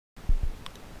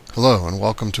Hello and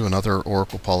welcome to another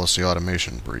Oracle Policy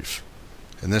Automation brief.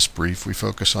 In this brief we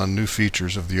focus on new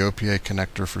features of the OPA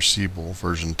connector for Siebel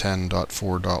version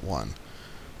 10.4.1,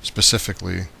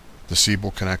 specifically the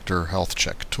Siebel Connector Health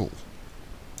Check tool.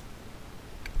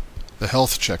 The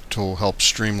Health Check tool helps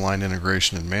streamline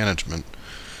integration and management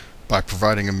by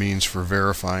providing a means for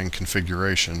verifying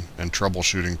configuration and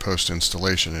troubleshooting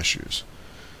post-installation issues.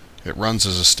 It runs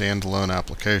as a standalone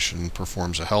application and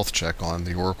performs a health check on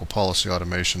the Oracle Policy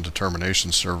Automation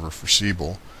Determination Server for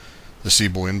Siebel, the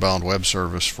Siebel Inbound Web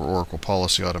Service for Oracle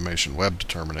Policy Automation Web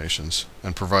Determinations,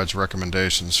 and provides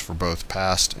recommendations for both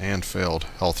passed and failed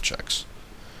health checks.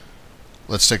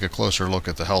 Let's take a closer look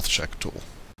at the Health Check tool.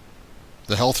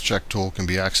 The Health Check tool can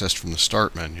be accessed from the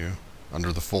Start menu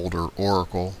under the folder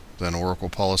Oracle, then Oracle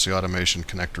Policy Automation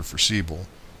Connector for Siebel.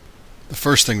 The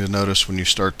first thing to notice when you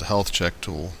start the Health Check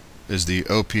tool is the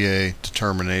OPA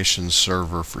Determination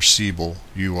Server for Siebel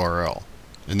URL.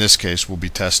 In this case, we'll be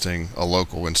testing a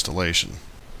local installation.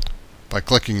 By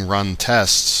clicking Run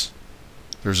Tests,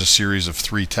 there's a series of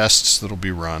 3 tests that will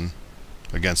be run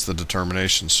against the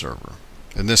determination server.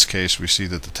 In this case, we see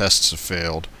that the tests have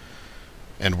failed,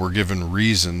 and we're given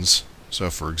reasons. So,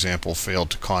 for example,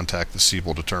 failed to contact the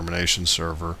Siebel determination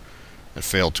server, and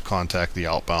failed to contact the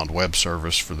outbound web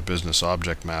service for the business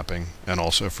object mapping, and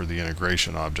also for the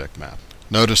integration object map.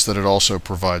 Notice that it also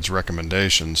provides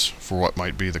recommendations for what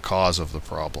might be the cause of the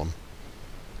problem.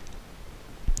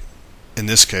 In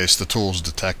this case, the tool's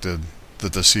detected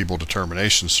that the Siebel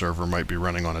determination server might be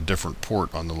running on a different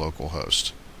port on the local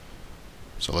host.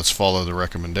 So let's follow the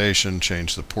recommendation,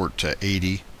 change the port to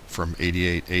 80 from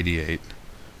 8888,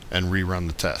 and rerun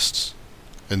the tests.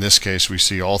 In this case, we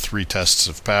see all 3 tests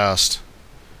have passed,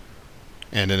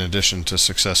 and in addition to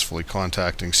successfully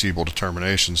contacting Siebel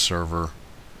Determination Server,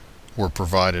 we're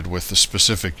provided with the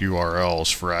specific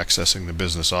URLs for accessing the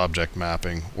business object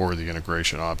mapping or the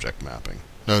integration object mapping.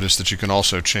 Notice that you can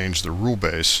also change the rule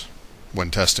base when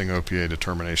testing OPA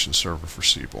Determination Server for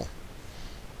Siebel.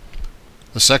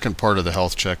 The second part of the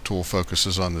Health Check tool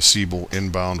focuses on the Siebel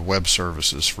Inbound Web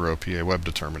Services for OPA Web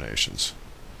Determinations.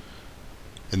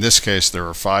 In this case, there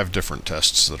are 5 different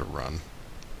tests that are run.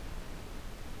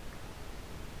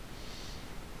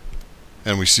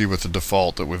 And we see with the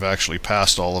default that we've actually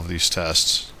passed all of these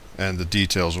tests, and the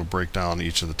details will break down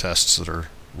each of the tests that are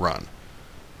run.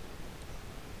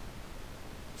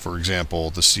 For example,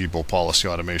 the Siebel Policy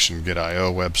Automation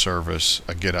Get.io web service,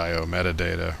 a Get.io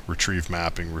metadata, retrieve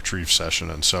mapping, retrieve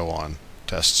session, and so on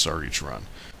tests are each run.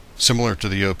 Similar to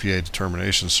the OPA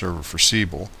Determination Server for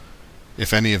Siebel,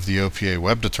 if any of the OPA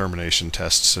web determination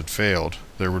tests had failed,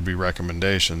 there would be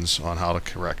recommendations on how to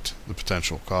correct the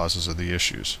potential causes of the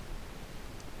issues.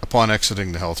 Upon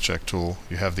exiting the Health Check tool,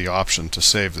 you have the option to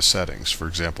save the settings, for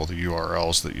example the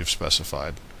URLs that you've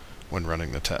specified when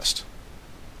running the test.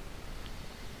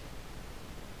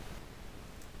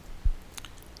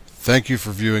 Thank you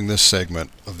for viewing this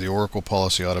segment of the Oracle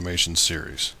Policy Automation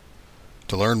series.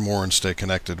 To learn more and stay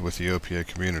connected with the OPA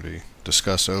community,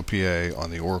 discuss OPA on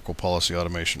the Oracle Policy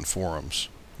Automation forums,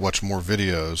 watch more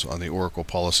videos on the Oracle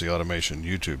Policy Automation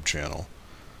YouTube channel,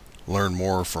 learn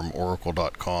more from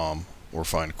Oracle.com or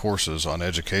find courses on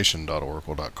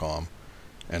education.oracle.com,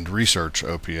 and research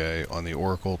OPA on the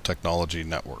Oracle Technology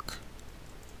Network.